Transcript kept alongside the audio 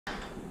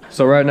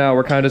So right now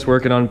we're kind of just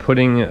working on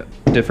putting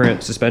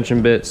different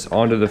suspension bits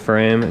onto the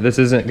frame. This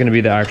isn't going to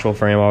be the actual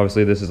frame,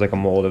 obviously. This is like a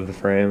mold of the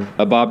frame.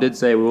 Bob did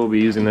say we will be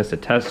using this to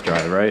test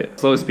drive, right?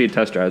 Slow speed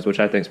test drives, which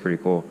I think is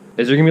pretty cool.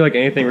 Is there going to be like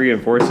anything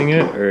reinforcing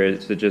it, or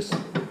is it just...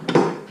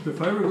 The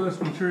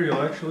fiberglass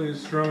material actually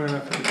is strong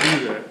enough to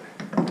do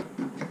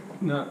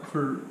that. Not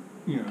for,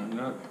 you know,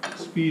 not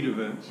speed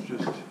events,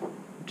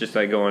 just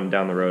like going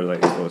down the road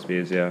like slow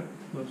speeds, yeah.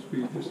 Slow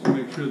speed, just to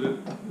make sure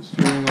that the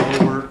steering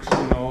all works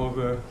and all of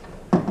the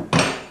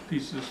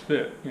pieces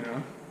fit, you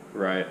know?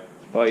 Right.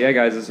 Well, yeah,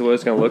 guys, this is what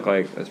it's going to look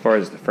like as far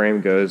as the frame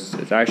goes.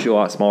 It's actually a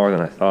lot smaller than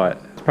I thought.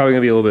 It's probably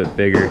going to be a little bit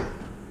bigger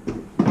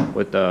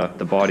with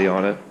the body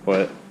on it.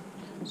 But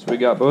so we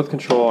got both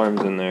control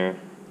arms in there.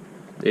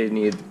 They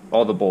need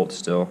all the bolts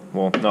still.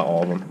 Well, not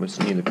all of them. We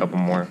just need a couple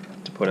more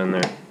to put in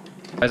there.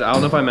 Guys, I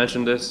don't know if I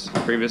mentioned this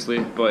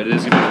previously, but it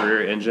is going to be the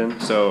rear engine.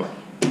 So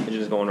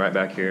engine's going right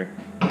back here.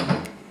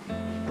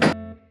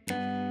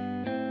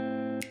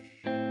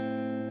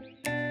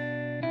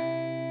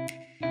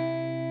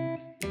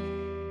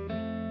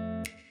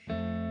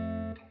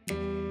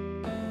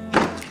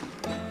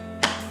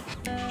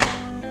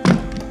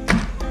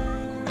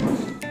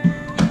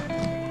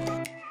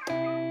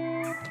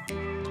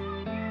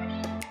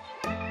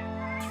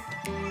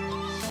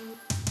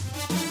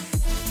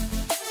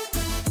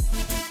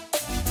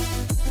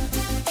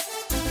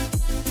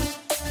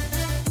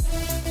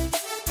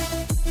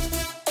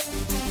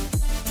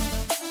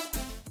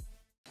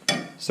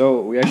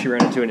 So we actually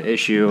ran into an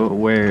issue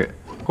where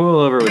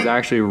coilover was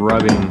actually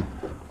rubbing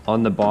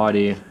on the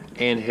body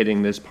and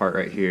hitting this part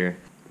right here.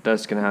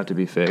 That's gonna have to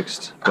be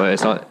fixed, but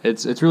it's not.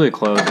 It's really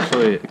close. It's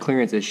really, the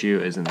clearance issue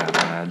isn't that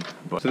bad.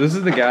 So this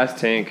is the gas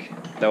tank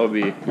that would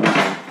be using.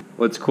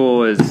 What's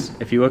cool is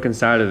if you look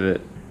inside of it,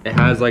 it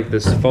has like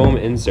this foam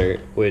insert,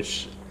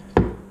 which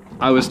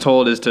I was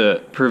told is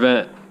to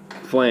prevent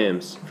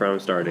flames from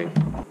starting.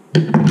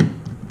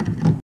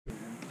 And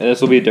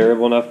this will be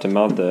durable enough to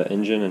mount the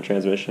engine and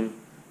transmission?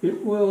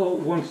 It will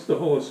once the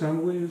whole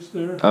assembly is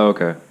there. Oh,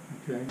 okay.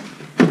 Okay.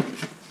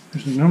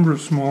 There's a number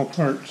of small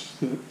parts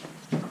that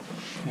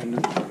end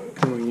up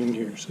going in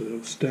here, so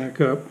they'll stack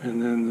up, and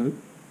then the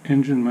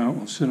engine mount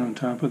will sit on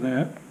top of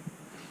that,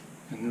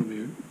 and there'll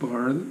be a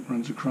bar that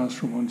runs across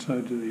from one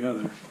side to the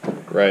other.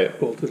 Right.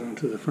 Bolted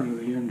onto the front of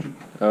the engine.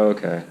 Oh,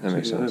 okay. That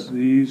makes sense. So you'll have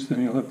these,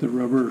 then you'll have the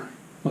rubber,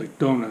 like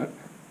donut,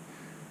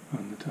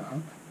 on the top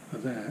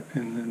of that,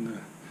 and then the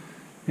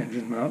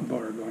engine mount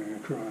bar going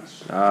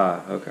across.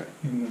 Ah, okay.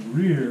 In the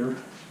rear,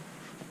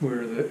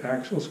 where the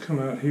axles come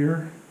out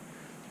here,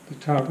 the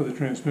top of the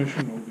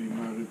transmission will be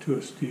mounted to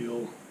a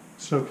steel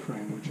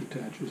subframe which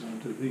attaches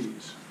onto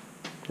these.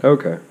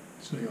 Okay.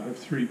 So you'll have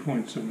 3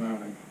 points of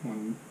mounting,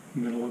 one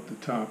middle at the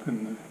top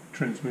in the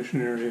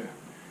transmission area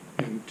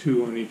and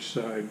 2 on each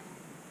side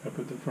up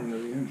at the front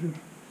of the engine.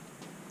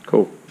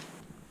 Cool.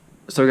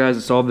 So guys,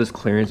 to solve this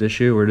clearance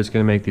issue, we're just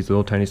going to make these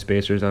little tiny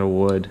spacers out of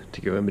wood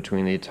to go in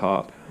between the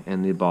top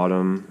and the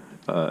bottom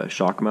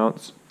shock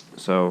mounts.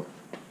 So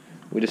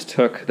we just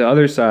took the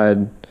other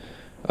side,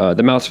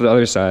 the mounts for the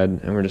other side,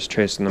 and we're just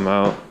tracing them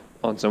out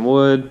on some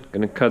wood,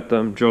 going to cut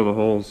them, drill the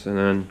holes, and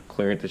then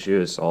clearance issue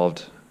is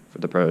solved for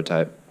the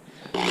prototype.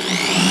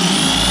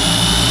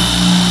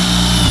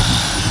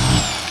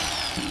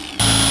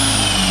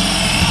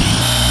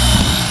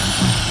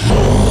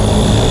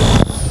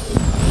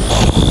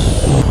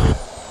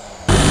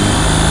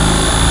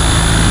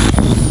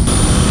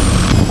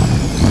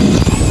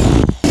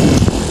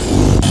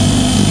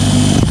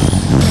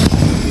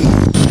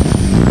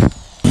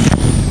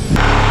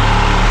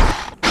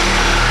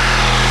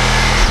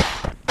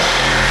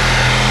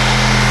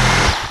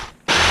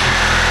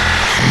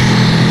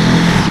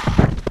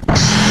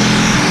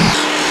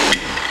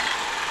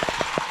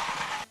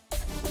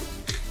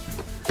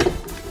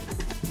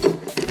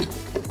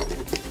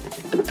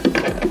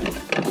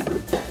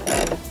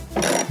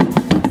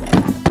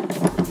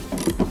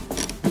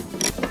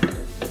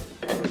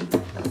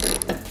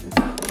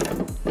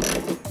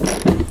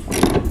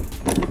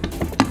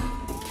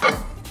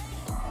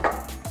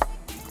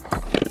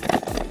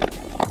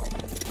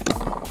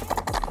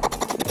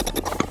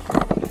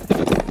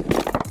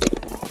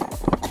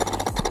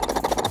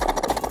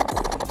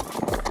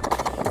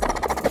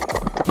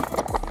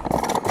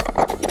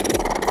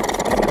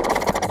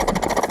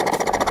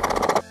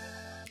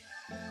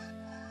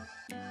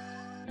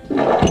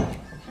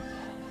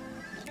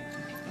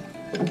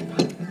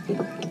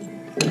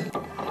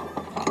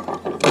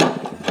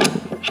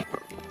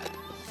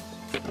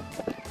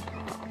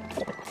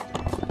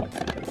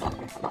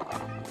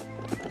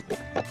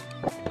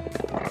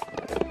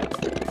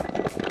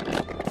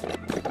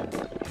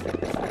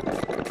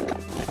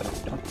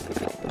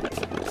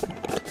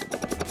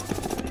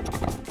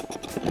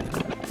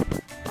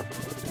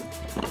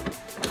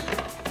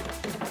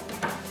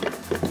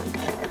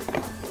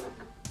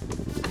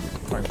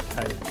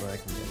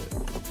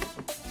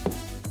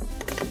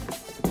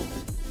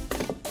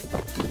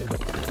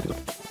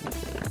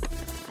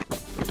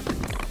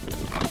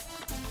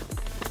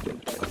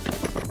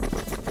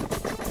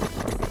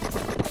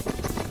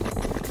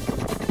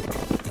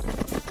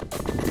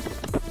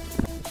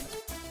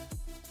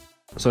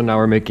 So now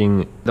we're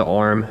making the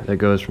arm that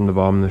goes from the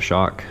bottom of the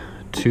shock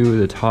to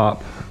the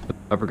top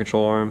upper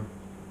control arm.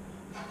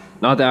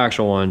 Not the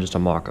actual one, just a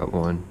mock-up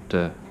one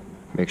to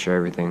make sure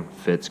everything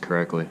fits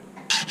correctly.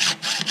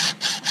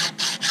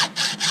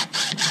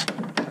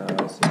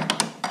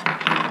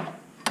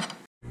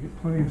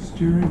 Get plenty of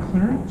steering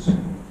clearance.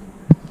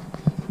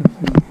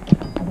 Nothing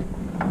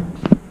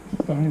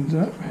binds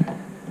up.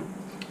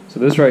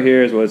 So this right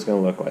here is what it's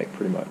going to look like,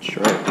 pretty much,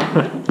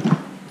 right?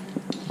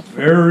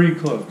 Very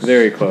close.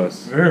 Very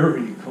close.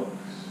 Very close.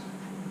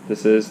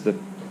 This is the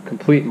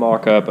complete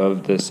mock-up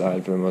of this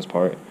side for the most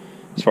part,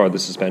 as far as the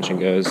suspension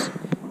goes.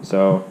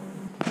 So,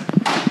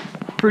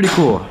 pretty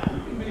cool.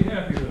 We'll be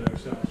happy with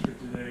ourselves for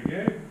today,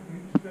 Gabe.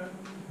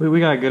 We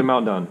got a good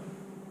amount done.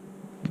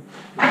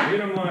 We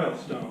hit a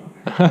milestone.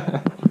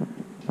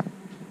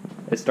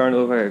 It's starting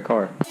to look like a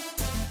car.